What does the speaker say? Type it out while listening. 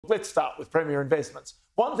Let's start with Premier Investments.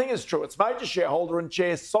 One thing is true, its major shareholder and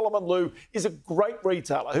chair, Solomon Lew, is a great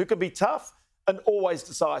retailer who can be tough and always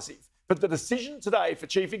decisive. But the decision today for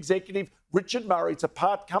Chief Executive Richard Murray to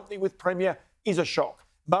part company with Premier is a shock.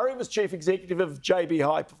 Murray was Chief Executive of JB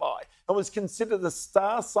Hi-Fi and was considered a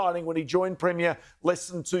star signing when he joined Premier less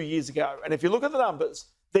than 2 years ago. And if you look at the numbers,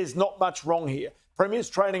 there's not much wrong here. Premier's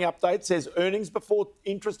trading update says earnings before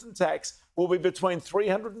interest and tax will be between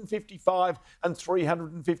 $355 and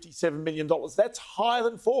 $357 million. That's higher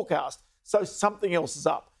than forecast, so something else is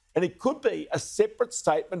up. And it could be a separate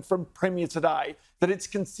statement from Premier today that it's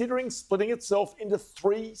considering splitting itself into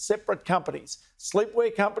 3 separate companies: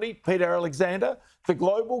 sleepwear company Peter Alexander, the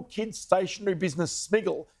global kids stationery business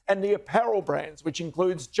Smiggle, and the apparel brands, which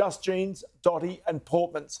includes Just Jeans, Dotti and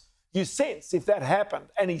Portmans. You sense if that happened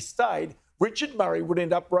and he stayed, Richard Murray would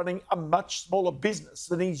end up running a much smaller business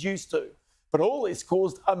than he's used to. But all this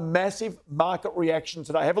caused a massive market reaction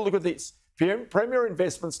today. Have a look at this. Premier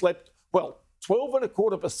Investments leapt,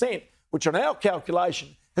 12.25%, which on our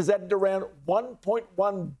calculation has added around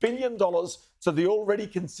 $1.1 billion to the already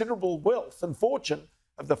considerable wealth and fortune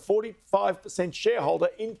of the 45% shareholder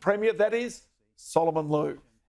in Premier, that is Solomon Lew.